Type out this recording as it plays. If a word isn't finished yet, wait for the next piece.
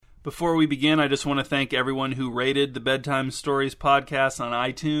Before we begin, I just want to thank everyone who rated the Bedtime Stories podcast on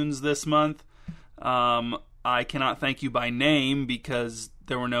iTunes this month. I cannot thank you by name because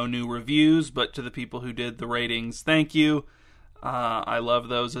there were no new reviews, but to the people who did the ratings, thank you. I love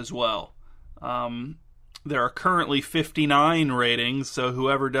those as well. There are currently 59 ratings, so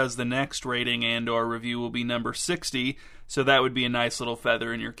whoever does the next rating and or review will be number 60, so that would be a nice little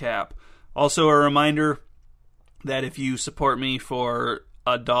feather in your cap. Also, a reminder that if you support me for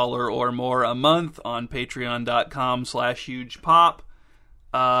 $1 or more a month on patreon.com/hugepop,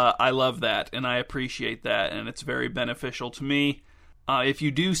 I love that, and I appreciate that, and it's very beneficial to me. If you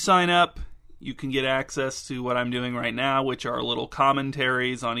do sign up, you can get access to what I'm doing right now, which are little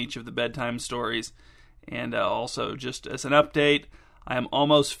commentaries on each of the bedtime stories. And also, just as an update, I am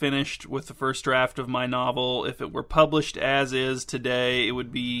almost finished with the first draft of my novel. If it were published as is today, it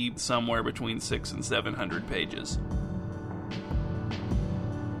would be somewhere between 600 and 700 pages.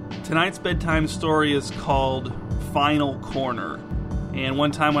 Tonight's bedtime story is called Final Corner. And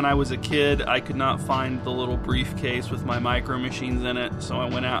one time when I was a kid, I could not find the little briefcase with my micro machines in it, so I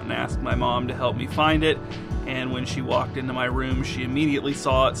went out and asked my mom to help me find it. And when she walked into my room, she immediately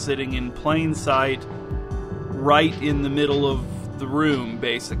saw it sitting in plain sight, right in the middle of the room,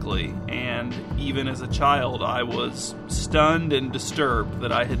 basically. And even as a child, I was stunned and disturbed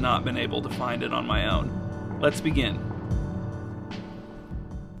that I had not been able to find it on my own. Let's begin.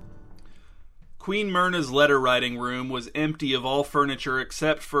 Queen Myrna's letter-writing room was empty of all furniture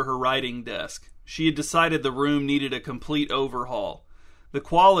except for her writing desk. She had decided the room needed a complete overhaul. The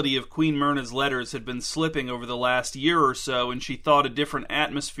quality of Queen Myrna's letters had been slipping over the last year or so, and she thought a different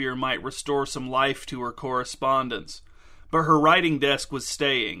atmosphere might restore some life to her correspondence. But her writing desk was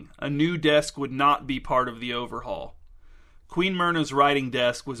staying. A new desk would not be part of the overhaul. Queen Myrna's writing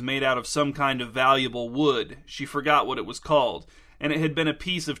desk was made out of some kind of valuable wood. She forgot what it was called, and it had been a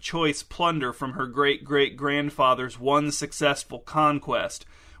piece of choice plunder from her great-great-grandfather's one successful conquest,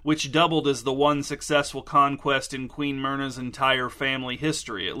 which doubled as the one successful conquest in Queen Myrna's entire family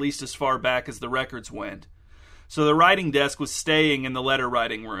history, at least as far back as the records went. So the writing desk was staying in the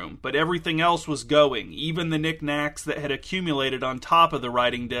letter-writing room, but everything else was going, even the knickknacks that had accumulated on top of the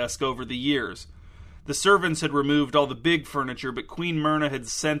writing desk over the years. The servants had removed all the big furniture, but Queen Myrna had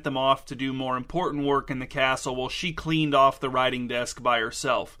sent them off to do more important work in the castle while she cleaned off the writing desk by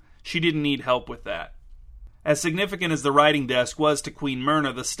herself. She didn't need help with that. As significant as the writing desk was to Queen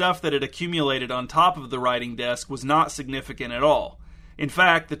Myrna, the stuff that had accumulated on top of the writing desk was not significant at all. In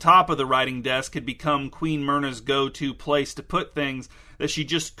fact, the top of the writing desk had become Queen Myrna's go-to place to put things that she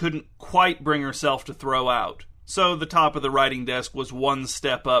just couldn't quite bring herself to throw out. So the top of the writing desk was one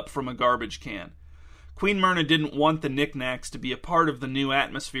step up from a garbage can. Queen Myrna didn't want the knickknacks to be a part of the new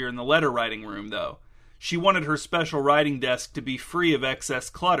atmosphere in the letter-writing room, though. She wanted her special writing desk to be free of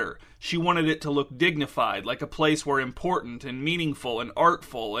excess clutter. She wanted it to look dignified, like a place where important and meaningful and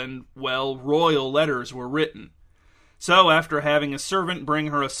artful and, well, royal letters were written. So, after having a servant bring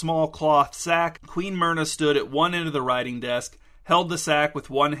her a small cloth sack, Queen Myrna stood at one end of the writing desk, held the sack with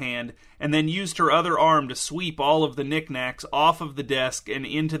one hand, and then used her other arm to sweep all of the knickknacks off of the desk and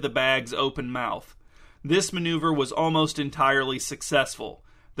into the bag's open mouth. This maneuver was almost entirely successful.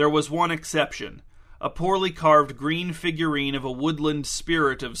 There was one exception. A poorly carved green figurine of a woodland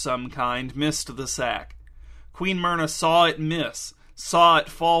spirit of some kind missed the sack. Queen Myrna saw it miss, saw it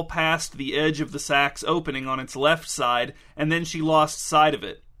fall past the edge of the sack's opening on its left side, and then she lost sight of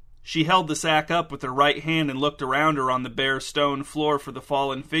it. She held the sack up with her right hand and looked around her on the bare stone floor for the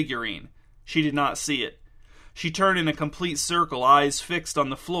fallen figurine. She did not see it. She turned in a complete circle, eyes fixed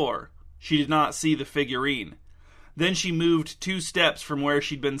on the floor. She did not see the figurine. Then she moved 2 steps from where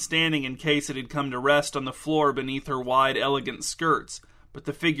she'd been standing in case it had come to rest on the floor beneath her wide, elegant skirts, but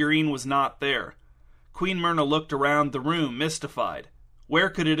the figurine was not there. Queen Myrna looked around the room, mystified. Where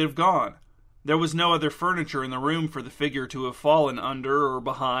could it have gone? There was no other furniture in the room for the figure to have fallen under or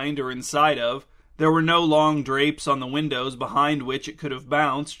behind or inside of. There were no long drapes on the windows behind which it could have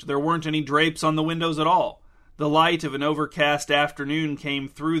bounced. There weren't any drapes on the windows at all. The light of an overcast afternoon came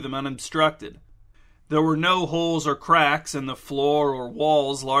through them unobstructed. There were no holes or cracks in the floor or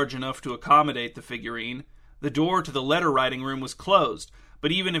walls large enough to accommodate the figurine. The door to the letter-writing room was closed,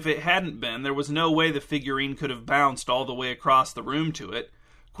 but even if it hadn't been, there was no way the figurine could have bounced all the way across the room to it.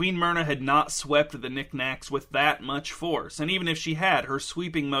 Queen Myrna had not swept the knickknacks with that much force, and even if she had, her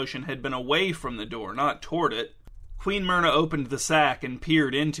sweeping motion had been away from the door, not toward it. Queen Myrna opened the sack and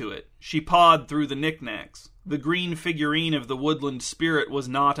peered into it. She pawed through the knickknacks. The green figurine of the woodland spirit was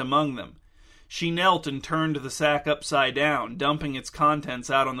not among them. She knelt and turned the sack upside down, dumping its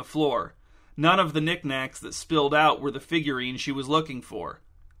contents out on the floor. None of the knickknacks that spilled out were the figurine she was looking for.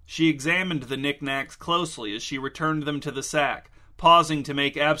 She examined the knickknacks closely as she returned them to the sack, pausing to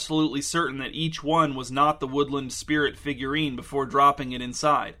make absolutely certain that each one was not the woodland spirit figurine before dropping it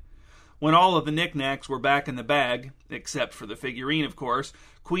inside. When all of the knickknacks were back in the bag, except for the figurine, of course,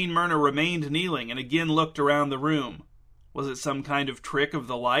 Queen Myrna remained kneeling and again looked around the room. Was it some kind of trick of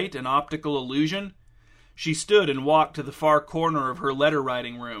the light, an optical illusion? She stood and walked to the far corner of her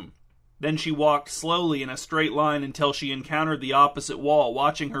letter-writing room. Then she walked slowly in a straight line until she encountered the opposite wall,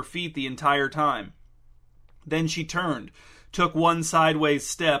 watching her feet the entire time. Then she turned, took one sideways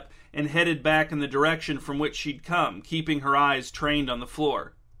step, and headed back in the direction from which she'd come, keeping her eyes trained on the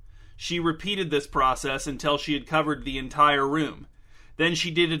floor. She repeated this process until she had covered the entire room. Then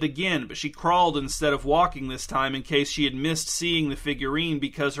she did it again, but she crawled instead of walking this time in case she had missed seeing the figurine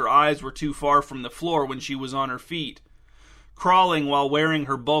because her eyes were too far from the floor when she was on her feet. Crawling while wearing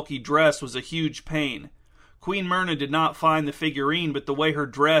her bulky dress was a huge pain. Queen Myrna did not find the figurine, but the way her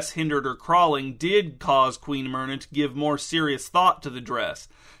dress hindered her crawling did cause Queen Myrna to give more serious thought to the dress,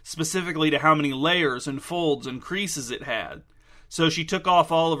 specifically to how many layers and folds and creases it had. So she took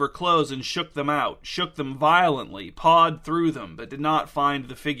off all of her clothes and shook them out, shook them violently, pawed through them, but did not find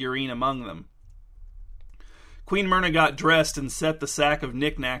the figurine among them. Queen Myrna got dressed and set the sack of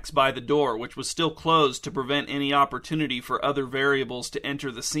knickknacks by the door, which was still closed to prevent any opportunity for other variables to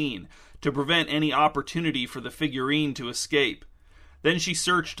enter the scene, to prevent any opportunity for the figurine to escape. Then she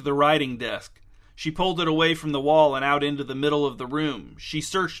searched the writing desk. She pulled it away from the wall and out into the middle of the room. She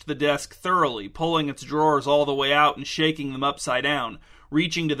searched the desk thoroughly, pulling its drawers all the way out and shaking them upside down,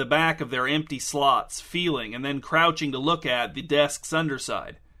 reaching to the back of their empty slots, feeling, and then crouching to look at the desk's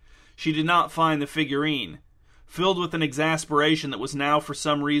underside. She did not find the figurine. Filled with an exasperation that was now for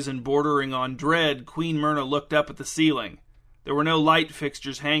some reason bordering on dread, Queen Myrna looked up at the ceiling. There were no light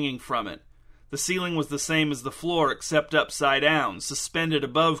fixtures hanging from it. The ceiling was the same as the floor, except upside down, suspended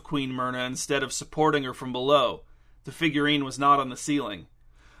above Queen Myrna instead of supporting her from below. The figurine was not on the ceiling.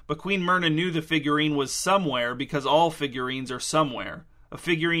 But Queen Myrna knew the figurine was somewhere because all figurines are somewhere. A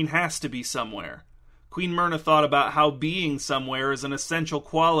figurine has to be somewhere. Queen Myrna thought about how being somewhere is an essential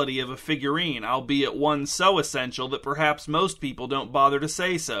quality of a figurine, albeit one so essential that perhaps most people don't bother to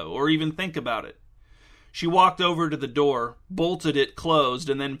say so, or even think about it. She walked over to the door, bolted it closed,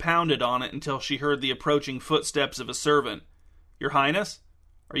 and then pounded on it until she heard the approaching footsteps of a servant. "Your Highness?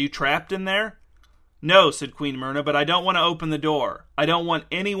 Are you trapped in there?" "No," said Queen Myrna, "but I don't want to open the door. I don't want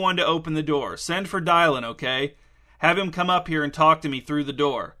anyone to open the door. Send for Dylan, okay? Have him come up here and talk to me through the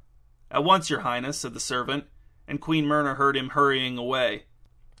door." "At once, Your Highness," said the servant, and Queen Myrna heard him hurrying away.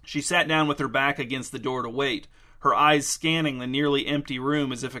 She sat down with her back against the door to wait, her eyes scanning the nearly empty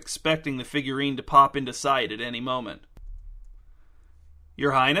room as if expecting the figurine to pop into sight at any moment.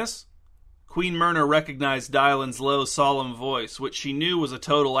 "Your Highness?" Queen Myrna recognized Dylan's low, solemn voice, which she knew was a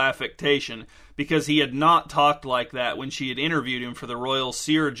total affectation, because he had not talked like that when she had interviewed him for the Royal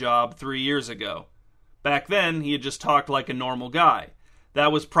Seer job 3 years ago. Back then, he had just talked like a normal guy.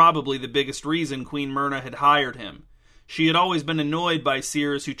 That was probably the biggest reason Queen Myrna had hired him. She had always been annoyed by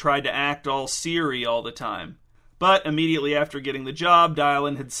seers who tried to act all seery all the time. But immediately after getting the job,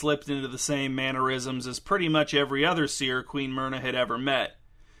 Dylan had slipped into the same mannerisms as pretty much every other seer Queen Myrna had ever met.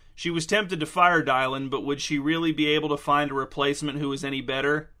 She was tempted to fire Dylan, but would she really be able to find a replacement who was any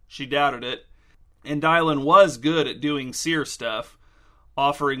better? She doubted it. And Dylan was good at doing seer stuff,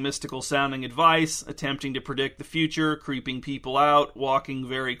 offering mystical-sounding advice, attempting to predict the future, creeping people out, walking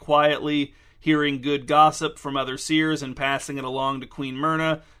very quietly, hearing good gossip from other seers and passing it along to Queen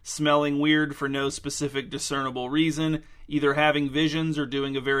Myrna, smelling weird for no specific discernible reason, either having visions or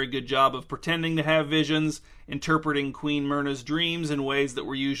doing a very good job of pretending to have visions, interpreting Queen Myrna's dreams in ways that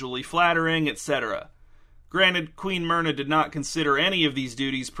were usually flattering, etc. Granted, Queen Myrna did not consider any of these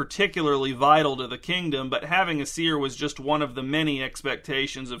duties particularly vital to the kingdom, but having a seer was just one of the many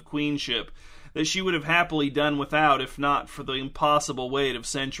expectations of queenship that she would have happily done without if not for the impossible weight of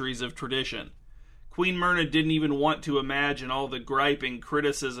centuries of tradition. Queen Myrna didn't even want to imagine all the griping,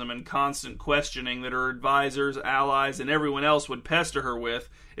 criticism, and constant questioning that her advisors, allies, and everyone else would pester her with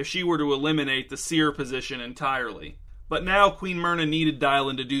if she were to eliminate the seer position entirely. But now Queen Myrna needed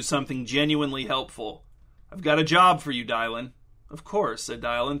Dylan to do something genuinely helpful. "I've got a job for you, Dylan." "Of course," said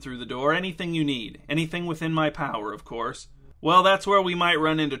Dylan through the door. "Anything you need. Anything within my power, of course." "Well, that's where we might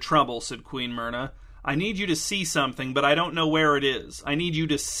run into trouble," said Queen Myrna. "I need you to see something, but I don't know where it is. I need you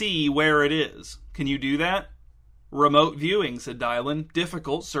to see where it is. Can you do that?" "Remote viewing," said Dylan.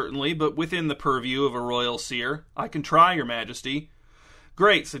 "Difficult, certainly, but within the purview of a royal seer. I can try, Your Majesty."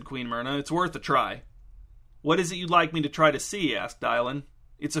 "Great," said Queen Myrna. "It's worth a try." "What is it you'd like me to try to see?" asked Dylan.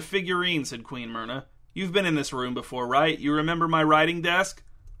 "It's a figurine," said Queen Myrna. "You've been in this room before, right? You remember my writing desk?"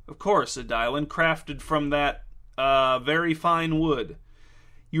 "Of course," said Dylan, "crafted from that, very fine wood."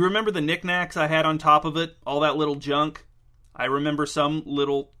 "You remember the knickknacks I had on top of it? All that little junk?" "I remember some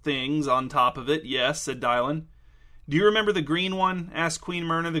little things on top of it, yes," said Dylan. "Do you remember the green one?" asked Queen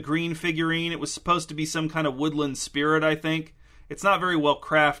Myrna. "The green figurine? It was supposed to be some kind of woodland spirit, I think. It's not very well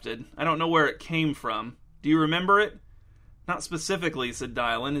crafted. I don't know where it came from. Do you remember it?" "Not specifically," said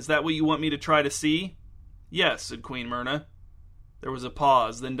Dylan. "Is that what you want me to try to see?" "Yes," said Queen Myrna. There was a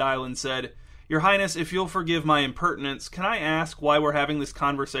pause. Then Dylan said, "Your Highness, if you'll forgive my impertinence, can I ask why we're having this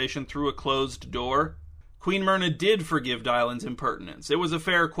conversation through a closed door?" Queen Myrna did forgive Dylan's impertinence. It was a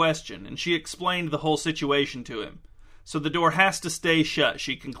fair question, and she explained the whole situation to him. "So the door has to stay shut,"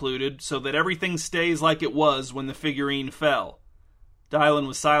 she concluded, "so that everything stays like it was when the figurine fell." Dylan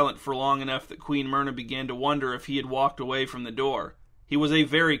was silent for long enough that Queen Myrna began to wonder if he had walked away from the door. He was a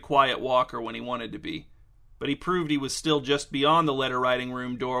very quiet walker when he wanted to be. But he proved he was still just beyond the letter-writing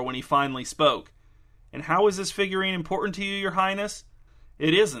room door when he finally spoke. "And how is this figurine important to you, Your Highness?"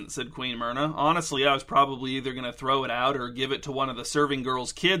 "It isn't," said Queen Myrna. "Honestly, I was probably either going to throw it out or give it to one of the serving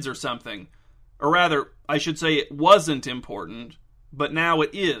girl's kids or something. Or rather, I should say it wasn't important, but now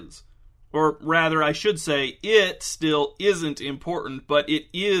it is. Or rather, I should say it still isn't important, but it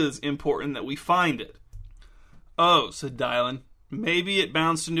is important that we find it." "Oh," said Dylan. "Maybe it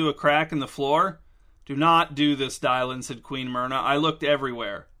bounced into a crack in the floor?" "Do not do this, Dylan," said Queen Myrna. "I looked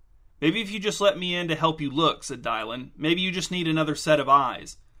everywhere." "Maybe if you just let me in to help you look," said Dylan. "Maybe you just need another set of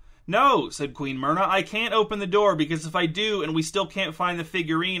eyes." "No," said Queen Myrna, "I can't open the door, because if I do and we still can't find the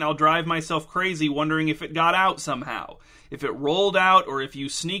figurine, I'll drive myself crazy wondering if it got out somehow. If it rolled out, or if you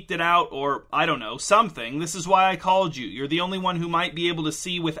sneaked it out, or, I don't know, something. This is why I called you. You're the only one who might be able to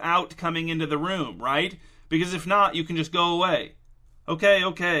see without coming into the room, right? Because if not, you can just go away."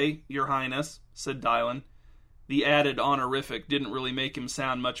 Okay, Your Highness," said Dylan. The added honorific didn't really make him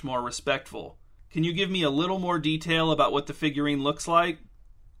sound much more respectful. "Can you give me a little more detail about what the figurine looks like?"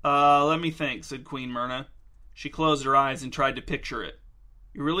 Let me think," said Queen Myrna. She closed her eyes and tried to picture it.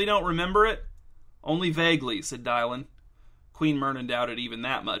 "You really don't remember it?" "Only vaguely," said Dylan. Queen Myrna doubted even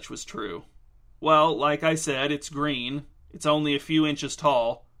that much was true. "Well, like I said, it's green. It's only a few inches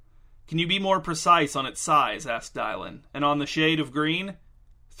tall." "Can you be more precise on its size?" asked Dylan. "And on the shade of green?"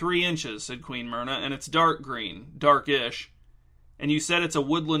 3 inches, said Queen Myrna, "and it's dark green. Darkish." "And you said it's a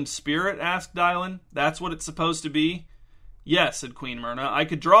woodland spirit?" asked Dylan. "That's what it's supposed to be?" "Yes," said Queen Myrna. "I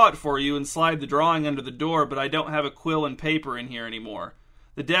could draw it for you and slide the drawing under the door, but I don't have a quill and paper in here anymore.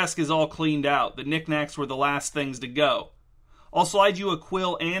 The desk is all cleaned out. The knickknacks were the last things to go." "I'll slide you a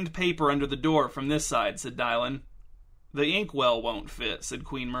quill and paper under the door from this side," said Dylan. "The inkwell won't fit," said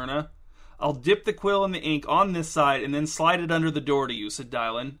Queen Myrna. "I'll dip the quill in the ink on this side and then slide it under the door to you," said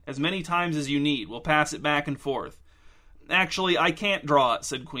Dylan. "As many times as you need. We'll pass it back and forth." "Actually, I can't draw it,"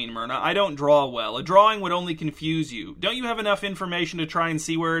 said Queen Myrna. "I don't draw well. A drawing would only confuse you. Don't you have enough information to try and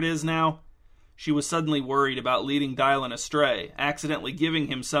see where it is now?" She was suddenly worried about leading Dylan astray, accidentally giving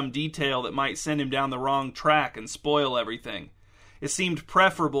him some detail that might send him down the wrong track and spoil everything. It seemed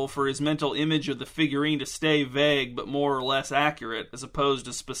preferable for his mental image of the figurine to stay vague but more or less accurate, as opposed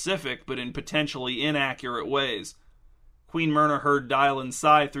to specific but in potentially inaccurate ways. Queen Myrna heard Dylan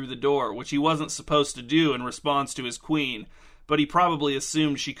sigh through the door, which he wasn't supposed to do in response to his queen, but he probably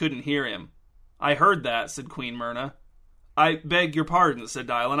assumed she couldn't hear him. "I heard that," said Queen Myrna. "I beg your pardon," said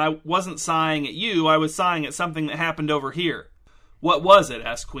Dylan. "I wasn't sighing at you, I was sighing at something that happened over here." "What was it?"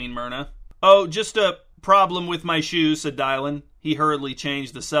 asked Queen Myrna. "Oh, just a problem with my shoes," said Dylan. He hurriedly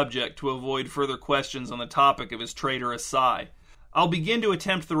changed the subject to avoid further questions on the topic of his traitorous sigh. "I'll begin to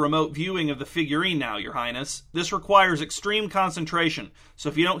attempt the remote viewing of the figurine now, Your Highness. This requires extreme concentration, so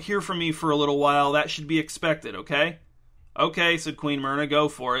if you don't hear from me for a little while, that should be expected, okay?" "Okay," said Queen Myrna, "go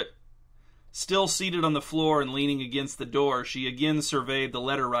for it." Still seated on the floor and leaning against the door, she again surveyed the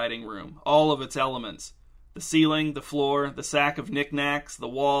letter-writing room, all of its elements. The ceiling, the floor, the sack of knickknacks, the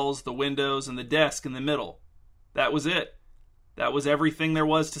walls, the windows, and the desk in the middle. That was it. That was everything there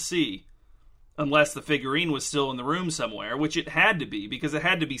was to see. Unless the figurine was still in the room somewhere, which it had to be, because it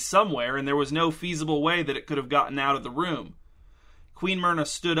had to be somewhere, and there was no feasible way that it could have gotten out of the room. Queen Myrna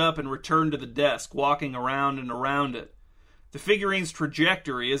stood up and returned to the desk, walking around and around it. The figurine's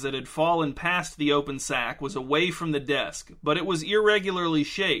trajectory as it had fallen past the open sack was away from the desk, but it was irregularly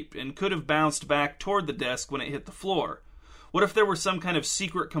shaped and could have bounced back toward the desk when it hit the floor. What if there were some kind of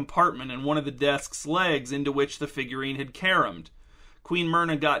secret compartment in one of the desk's legs into which the figurine had caromed? Queen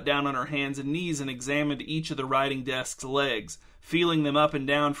Myrna got down on her hands and knees and examined each of the writing desk's legs, feeling them up and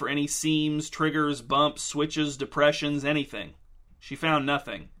down for any seams, triggers, bumps, switches, depressions, anything. She found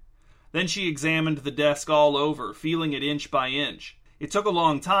nothing. Then she examined the desk all over, feeling it inch by inch. It took a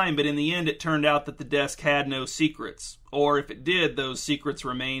long time, but in the end it turned out that the desk had no secrets, or if it did, those secrets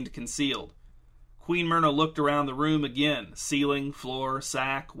remained concealed. Queen Myrna looked around the room again, ceiling, floor,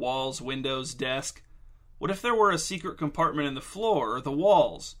 sack, walls, windows, desk. What if there were a secret compartment in the floor or the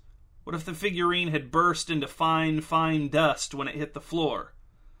walls? What if the figurine had burst into fine, fine dust when it hit the floor?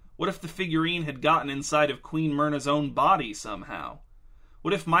 What if the figurine had gotten inside of Queen Myrna's own body somehow?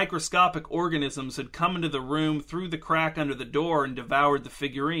 What if microscopic organisms had come into the room through the crack under the door and devoured the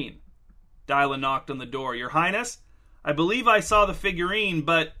figurine? Dylan knocked on the door. "Your Highness, I believe I saw the figurine,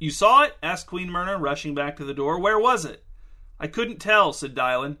 but—" "You saw it?" asked Queen Myrna, rushing back to the door. "Where was it?" "I couldn't tell," said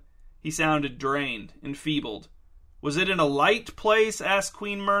Dylan. He sounded drained, enfeebled. "Was it in a light place?" asked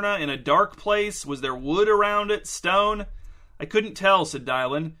Queen Myrna. "In a dark place? Was there wood around it? Stone?" "I couldn't tell," said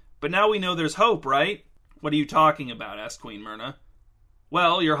Dylan. "But now we know there's hope, right?" "What are you talking about?" asked Queen Myrna.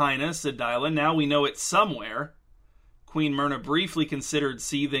 "Well, Your Highness," said Dylan, "now we know it's somewhere." Queen Myrna briefly considered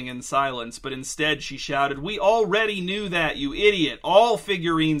seething in silence, but instead she shouted, "We already knew that, you idiot! All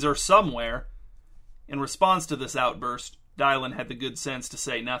figurines are somewhere!" In response to this outburst, Dylan had the good sense to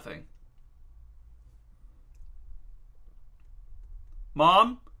say nothing.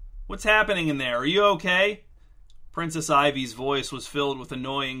 "Mom? What's happening in there? Are you okay?" Princess Ivy's voice was filled with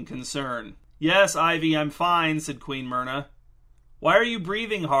annoying concern. "Yes, Ivy, I'm fine," said Queen Myrna. "Why are you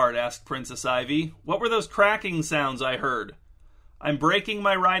breathing hard?" asked Princess Ivy. "What were those cracking sounds I heard?" "I'm breaking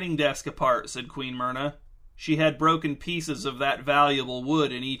my writing desk apart," said Queen Myrna. She had broken pieces of that valuable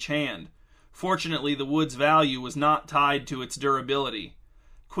wood in each hand. Fortunately, the wood's value was not tied to its durability.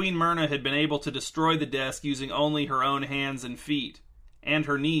 Queen Myrna had been able to destroy the desk using only her own hands and feet, and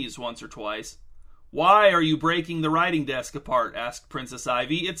her knees once or twice. "Why are you breaking the writing desk apart?" asked Princess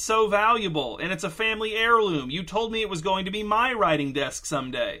Ivy. "It's so valuable, and it's a family heirloom. You told me it was going to be my writing desk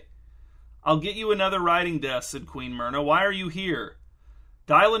someday." "I'll get you another writing desk," said Queen Myrna. "Why are you here?"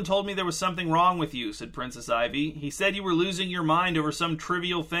 "Dylan told me there was something wrong with you," said Princess Ivy. "He said you were losing your mind over some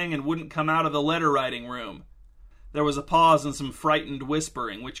trivial thing and wouldn't come out of the letter-writing room." There was a pause and some frightened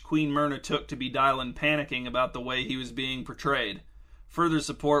whispering, which Queen Myrna took to be Dylan panicking about the way he was being portrayed. Further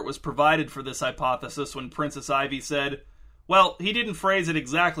support was provided for this hypothesis when Princess Ivy said, "Well, he didn't phrase it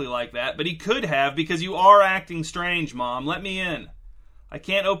exactly like that, but he could have because you are acting strange, Mom. Let me in." "I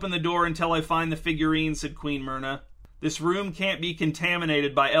can't open the door until I find the figurine," said Queen Myrna. "This room can't be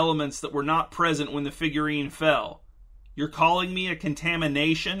contaminated by elements that were not present when the figurine fell." "You're calling me a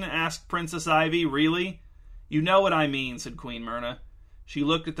contamination?" asked Princess Ivy. "Really?" "You know what I mean," said Queen Myrna. She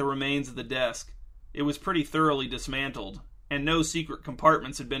looked at the remains of the desk. It was pretty thoroughly dismantled, and no secret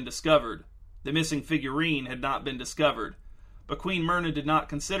compartments had been discovered. The missing figurine had not been discovered. But Queen Myrna did not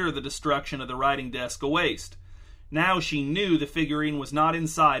consider the destruction of the writing desk a waste. Now she knew the figurine was not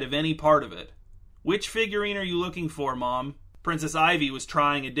inside of any part of it. "Which figurine are you looking for, Mom?" Princess Ivy was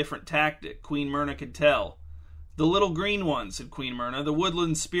trying a different tactic, Queen Myrna could tell. "The little green one," said Queen Myrna, "the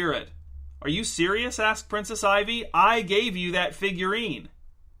woodland spirit." "Are you serious?" asked Princess Ivy. "I gave you that figurine."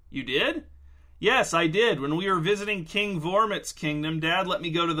 "You did?" "Yes, I did. When we were visiting King Vormit's kingdom, Dad let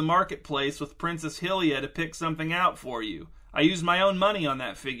me go to the marketplace with Princess Hylia to pick something out for you. I used my own money on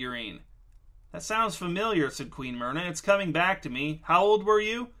that figurine." "That sounds familiar," said Queen Myrna. "It's coming back to me. How old were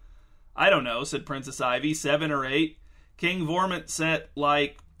you?" "I don't know," said Princess Ivy. 7 or 8. King Vormit sent,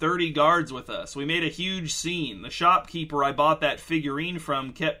 30 guards with us. We made a huge scene. The shopkeeper I bought that figurine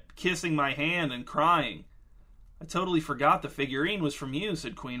from kept kissing my hand and crying." "I totally forgot the figurine was from you,"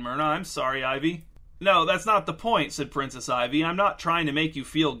 said Queen Myrna. "I'm sorry, Ivy." "No, that's not the point," said Princess Ivy. "I'm not trying to make you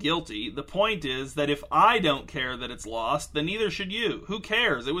feel guilty. The point is that if I don't care that it's lost, then neither should you. Who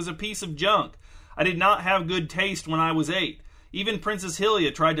cares? It was a piece of junk. I did not have good taste when I was 8. Even Princess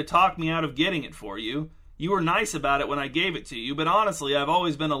Hylia tried to talk me out of getting it for you. You were nice about it when I gave it to you, but honestly, I've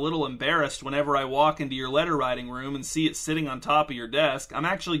always been a little embarrassed whenever I walk into your letter-writing room and see it sitting on top of your desk. I'm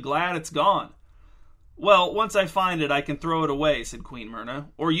actually glad it's gone." "Well, once I find it, I can throw it away," said Queen Myrna.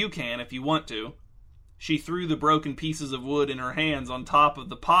 "Or you can, if you want to." She threw the broken pieces of wood in her hands on top of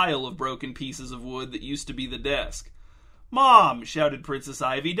the pile of broken pieces of wood that used to be the desk. "Mom!" shouted Princess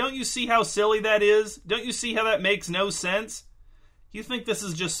Ivy. "Don't you see how silly that is? Don't you see how that makes no sense?" "You think this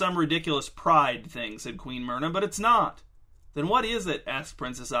is just some ridiculous pride thing," said Queen Myrna, "but it's not." "Then what is it?" asked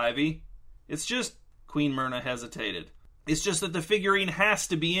Princess Ivy. "It's just—" Queen Myrna hesitated. "It's just that the figurine has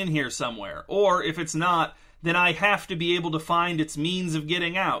to be in here somewhere. Or, if it's not, then I have to be able to find its means of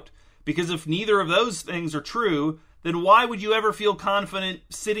getting out. Because if neither of those things are true, then why would you ever feel confident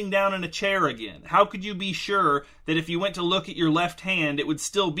sitting down in a chair again? How could you be sure that if you went to look at your left hand, it would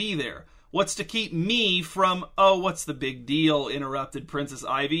still be there? What's to keep me from... Oh, what's the big deal, interrupted Princess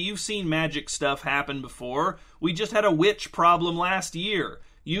Ivy. You've seen magic stuff happen before. We just had a witch problem last year.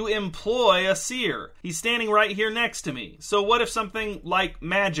 You employ a seer. He's standing right here next to me. So what if something, like,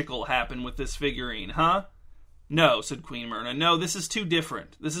 magical happened with this figurine, huh? No, said Queen Myrna. No, this is too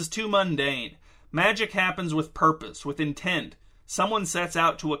different. This is too mundane. Magic happens with purpose, with intent. Someone sets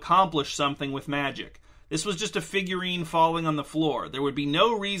out to accomplish something with magic. This was just a figurine falling on the floor. There would be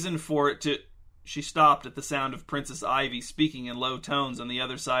no reason for it to... She stopped at the sound of Princess Ivy speaking in low tones on the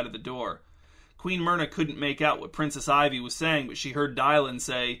other side of the door. Queen Myrna couldn't make out what Princess Ivy was saying, but she heard Dylan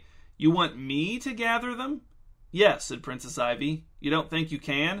say, "You want me to gather them?" "Yes," said Princess Ivy. "You don't think you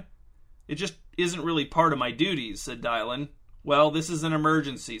can?" "It just isn't really part of my duties," said Dylan. "Well, this is an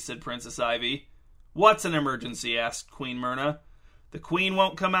emergency," said Princess Ivy. "What's an emergency?" asked Queen Myrna. "The Queen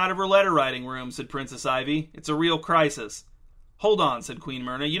won't come out of her letter-writing room," said Princess Ivy. "It's a real crisis." "Hold on," said Queen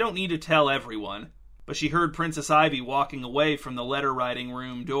Myrna. "You don't need to tell everyone." But she heard Princess Ivy walking away from the letter-writing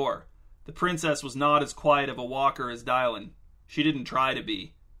room door. The princess was not as quiet of a walker as Dylan. She didn't try to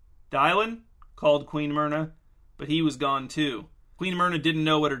be. "Dylan?" called Queen Myrna. But he was gone too. Queen Myrna didn't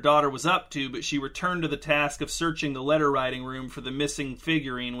know what her daughter was up to, but she returned to the task of searching the letter-writing room for the missing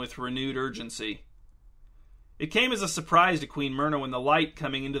figurine with renewed urgency. It came as a surprise to Queen Myrna when the light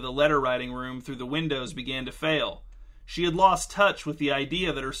coming into the letter-writing room through the windows began to fail. She had lost touch with the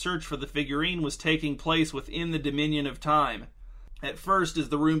idea that her search for the figurine was taking place within the dominion of time. At first, as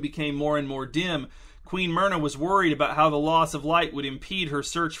the room became more and more dim, Queen Myrna was worried about how the loss of light would impede her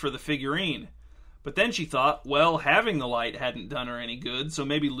search for the figurine. But then she thought, well, having the light hadn't done her any good, so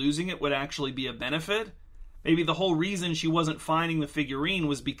maybe losing it would actually be a benefit? Maybe the whole reason she wasn't finding the figurine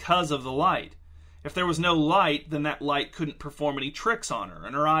was because of the light. If there was no light, then that light couldn't perform any tricks on her,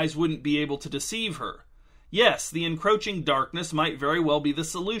 and her eyes wouldn't be able to deceive her. Yes, the encroaching darkness might very well be the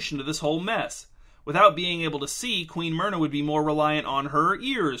solution to this whole mess. Without being able to see, Queen Myrna would be more reliant on her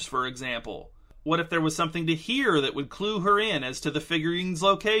ears, for example. What if there was something to hear that would clue her in as to the figurine's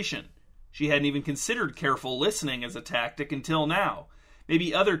location? She hadn't even considered careful listening as a tactic until now.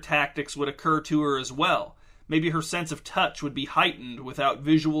 Maybe other tactics would occur to her as well. Maybe her sense of touch would be heightened without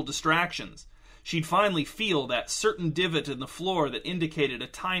visual distractions. She'd finally feel that certain divot in the floor that indicated a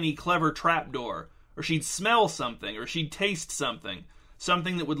tiny, clever trapdoor. Or she'd smell something, or she'd taste something.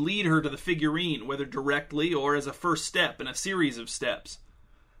 Something that would lead her to the figurine, whether directly or as a first step in a series of steps.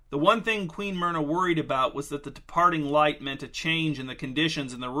 The one thing Queen Myrna worried about was that the departing light meant a change in the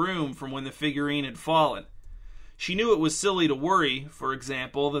conditions in the room from when the figurine had fallen. She knew it was silly to worry, for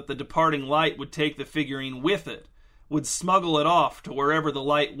example, that the departing light would take the figurine with it, would smuggle it off to wherever the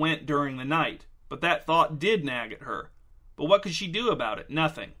light went during the night. But that thought did nag at her. But what could she do about it?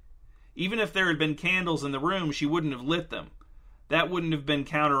 Nothing. Even if there had been candles in the room, she wouldn't have lit them. That wouldn't have been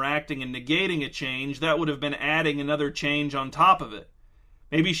counteracting and negating a change. That would have been adding another change on top of it.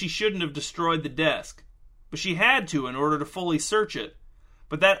 Maybe she shouldn't have destroyed the desk. But she had to in order to fully search it.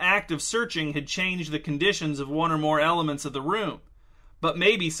 But that act of searching had changed the conditions of one or more elements of the room. But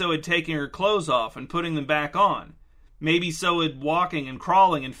maybe so had taking her clothes off and putting them back on. Maybe so had walking and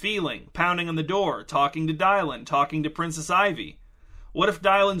crawling and feeling, pounding on the door, talking to Dylan, talking to Princess Ivy. What if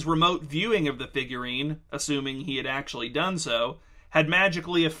Dylan's remote viewing of the figurine, assuming he had actually done so, had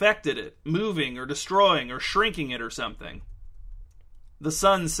magically affected it, moving or destroying or shrinking it or something? The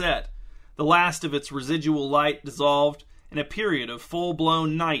sun set. The last of its residual light dissolved, and a period of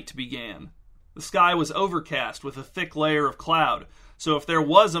full-blown night began. The sky was overcast with a thick layer of cloud, so if there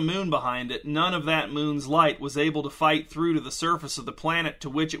was a moon behind it, none of that moon's light was able to fight through to the surface of the planet to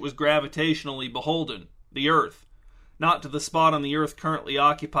which it was gravitationally beholden, the Earth. Not to the spot on the Earth currently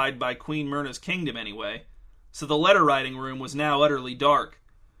occupied by Queen Myrna's kingdom, anyway. So the letter-writing room was now utterly dark.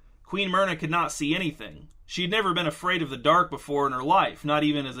 Queen Myrna could not see anything. She had never been afraid of the dark before in her life, not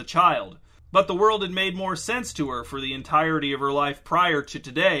even as a child. But the world had made more sense to her for the entirety of her life prior to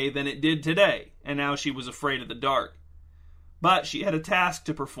today than it did today, and now she was afraid of the dark. But she had a task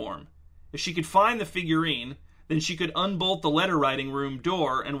to perform. If she could find the figurine, then she could unbolt the letter-writing room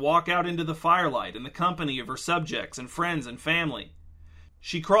door and walk out into the firelight in the company of her subjects and friends and family.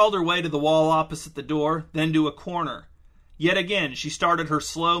 She crawled her way to the wall opposite the door, then to a corner. Yet again she started her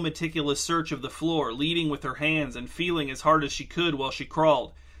slow, meticulous search of the floor, leading with her hands and feeling as hard as she could while she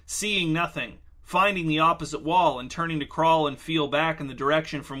crawled, seeing nothing, finding the opposite wall and turning to crawl and feel back in the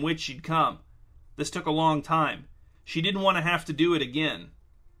direction from which she'd come. This took a long time. She didn't want to have to do it again.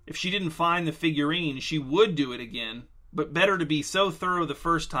 If she didn't find the figurine, she would do it again, but better to be so thorough the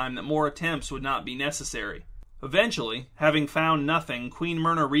first time that more attempts would not be necessary. Eventually, having found nothing, Queen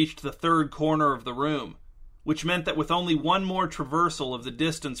Myrna reached the third corner of the room. which meant that with only one more traversal of the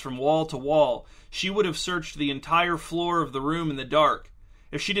distance from wall to wall, she would have searched the entire floor of the room in the dark.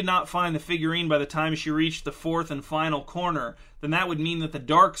 If she did not find the figurine by the time she reached the fourth and final corner, then that would mean that the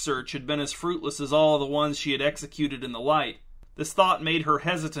dark search had been as fruitless as all the ones she had executed in the light. This thought made her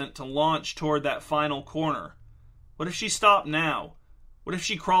hesitant to launch toward that final corner. What if she stopped now? What if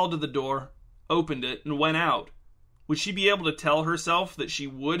she crawled to the door, opened it, and went out? Would she be able to tell herself that she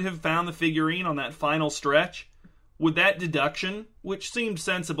would have found the figurine on that final stretch? Would that deduction, which seemed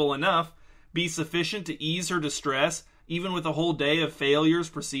sensible enough, be sufficient to ease her distress, even with a whole day of failures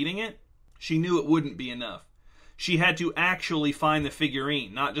preceding it? She knew it wouldn't be enough. She had to actually find the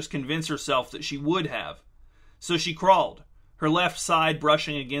figurine, not just convince herself that she would have. So she crawled, her left side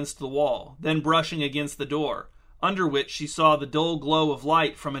brushing against the wall, then brushing against the door, under which she saw the dull glow of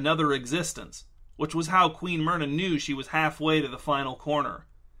light from another existence, which was how Queen Myrna knew she was halfway to the final corner.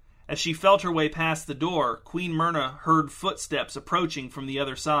 As she felt her way past the door, Queen Myrna heard footsteps approaching from the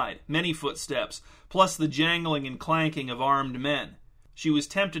other side, many footsteps, plus the jangling and clanking of armed men. She was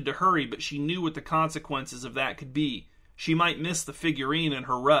tempted to hurry, but she knew what the consequences of that could be. She might miss the figurine in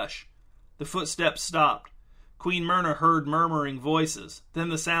her rush. The footsteps stopped. Queen Myrna heard murmuring voices, then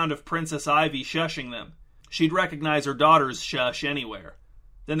the sound of Princess Ivy shushing them. She'd recognize her daughter's shush anywhere.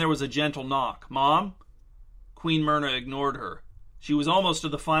 Then there was a gentle knock. "Mom?" Queen Myrna ignored her. She was almost to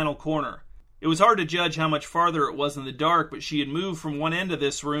the final corner. It was hard to judge how much farther it was in the dark, but she had moved from one end of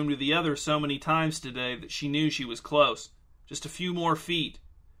this room to the other so many times today that she knew she was close. Just a few more feet.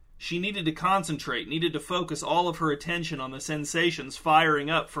 She needed to concentrate, needed to focus all of her attention on the sensations firing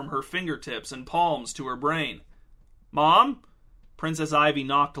up from her fingertips and palms to her brain. "Mom?" Princess Ivy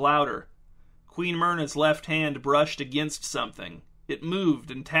knocked louder. Queen Myrna's left hand brushed against something. It moved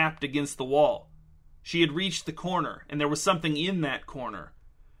and tapped against the wall. She had reached the corner, and there was something in that corner.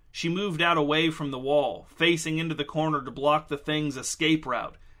 She moved out away from the wall, facing into the corner to block the thing's escape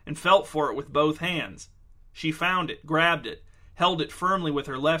route, and felt for it with both hands. She found it, grabbed it, held it firmly with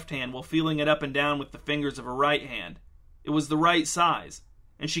her left hand while feeling it up and down with the fingers of her right hand. It was the right size,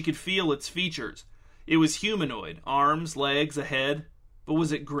 and she could feel its features. It was humanoid, arms, legs, a head. But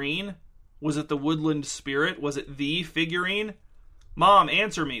was it green? Was it the woodland spirit? Was it the figurine? "Mom,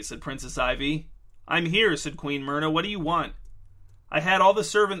 answer me," said Princess Ivy. "I'm here," said Queen Myrna. "What do you want?" "I had all the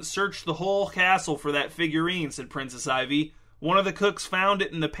servants search the whole castle for that figurine," said Princess Ivy. "One of the cooks found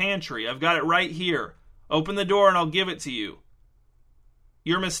it in the pantry. I've got it right here. Open the door and I'll give it to you."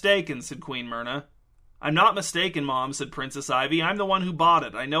 "You're mistaken," said Queen Myrna. "I'm not mistaken, Mom," said Princess Ivy. "I'm the one who bought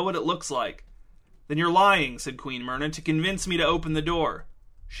it. I know what it looks like." "Then you're lying," said Queen Myrna, "to convince me to open the door."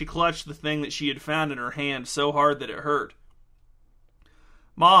 She clutched the thing that she had found in her hand so hard that it hurt.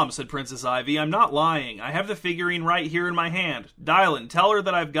 "Mom," said Princess Ivy, "I'm not lying. I have the figurine right here in my hand. Dylan, tell her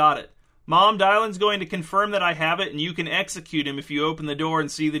that I've got it. Mom, Dylan's going to confirm that I have it, and you can execute him if you open the door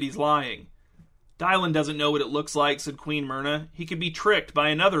and see that he's lying." "Dylan doesn't know what it looks like," said Queen Myrna. "He could be tricked by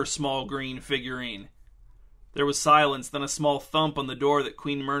another small green figurine." There was silence, then a small thump on the door that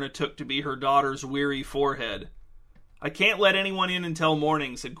Queen Myrna took to be her daughter's weary forehead. "I can't let anyone in until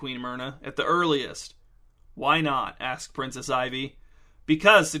morning," said Queen Myrna, "at the earliest." "Why not?" asked Princess Ivy.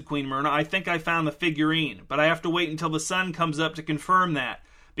 "Because," said Queen Myrna, "I think I found the figurine, but I have to wait until the sun comes up to confirm that,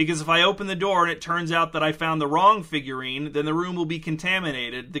 because if I open the door and it turns out that I found the wrong figurine, then the room will be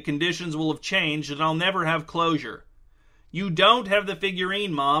contaminated, the conditions will have changed, and I'll never have closure." "You don't have the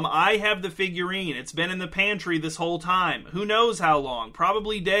figurine, Mom. I have the figurine. It's been in the pantry this whole time. Who knows how long?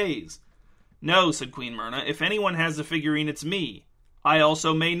 Probably days." "No," said Queen Myrna. "If anyone has the figurine, it's me. I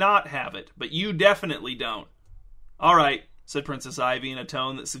also may not have it, but you definitely don't." "All right," said Princess Ivy in a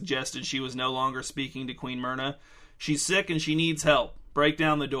tone that suggested she was no longer speaking to Queen Myrna. "She's sick and she needs help. Break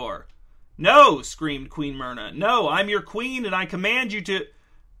down the door." "No!" screamed Queen Myrna. "No! I'm your queen and I command you to—"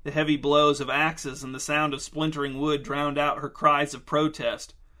 The heavy blows of axes and the sound of splintering wood drowned out her cries of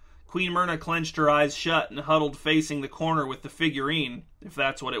protest. Queen Myrna clenched her eyes shut and huddled facing the corner with the figurine, if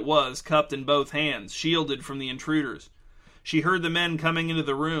that's what it was, cupped in both hands, shielded from the intruders. She heard the men coming into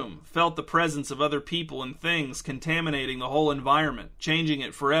the room, felt the presence of other people and things contaminating the whole environment, changing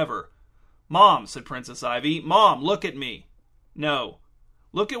it forever. "Mom," said Princess Ivy. "Mom, look at me." "No."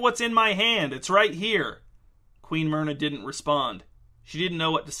 "Look at what's in my hand. It's right here." Queen Myrna didn't respond. She didn't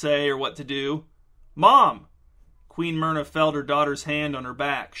know what to say or what to do. "Mom!" Queen Myrna felt her daughter's hand on her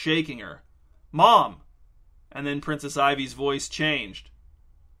back, shaking her. "Mom!" And then Princess Ivy's voice changed.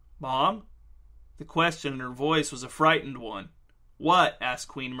 "Mom?" The question in her voice was a frightened one. "What?" asked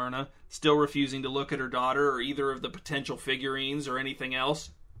Queen Myrna, still refusing to look at her daughter or either of the potential figurines or anything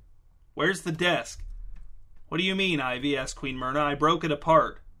else. "Where's the desk?" "What do you mean, Ivy?" asked Queen Myrna. "I broke it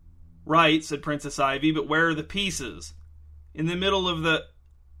apart." Right, said Princess Ivy, but where are the pieces? In the middle of the...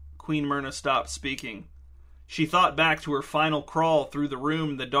 Queen Myrna stopped speaking. She thought back to her final crawl through the room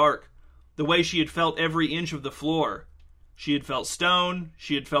in the dark, the way she had felt every inch of the floor. She had felt stone,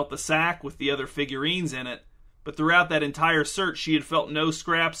 she had felt the sack with the other figurines in it, but throughout that entire search she had felt no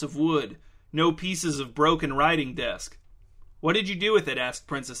scraps of wood, no pieces of broken writing desk. What did you do with it? Asked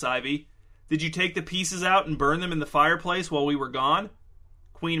Princess Ivy. Did you take the pieces out and burn them in the fireplace while we were gone?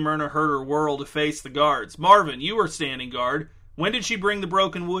 Queen Myrna heard her whirl to face the guards. Marvin, you were standing guard. When did she bring the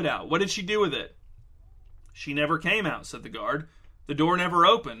broken wood out? What did she do with it? She never came out, said the guard. The door never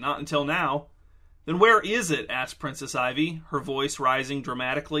opened, not until now. Then where is it? Asked Princess Ivy, her voice rising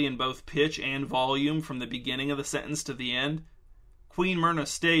dramatically in both pitch and volume from the beginning of the sentence to the end. Queen Myrna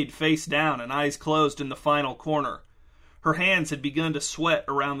stayed face down and eyes closed in the final corner. Her hands had begun to sweat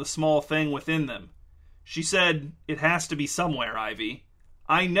around the small thing within them. She said, "It has to be somewhere, Ivy."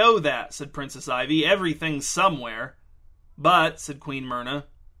 "I know that," said Princess Ivy. "Everything's somewhere." "But," said Queen Myrna,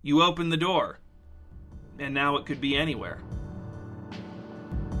 "you opened the door. And now it could be anywhere."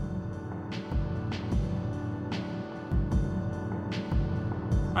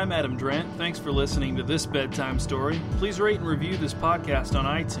 I'm Adam Drent. Thanks for listening to this bedtime story. Please rate and review this podcast on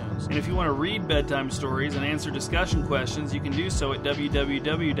iTunes. And if you want to read bedtime stories and answer discussion questions, you can do so at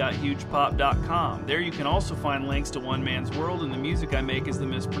www.hugepop.com. There you can also find links to One Man's World and the music I make as the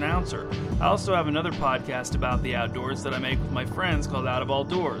Mispronouncer. I also have another podcast about the outdoors that I make with my friends called Out of All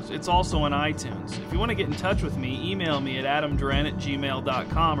Doors. It's also on iTunes. If you want to get in touch with me, email me at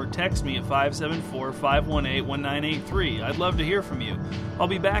adamdrent@gmail.com or text me at 574-518-1983. I'd love to hear from you. I'll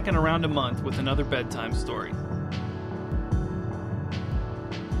be back in around a month with another bedtime story.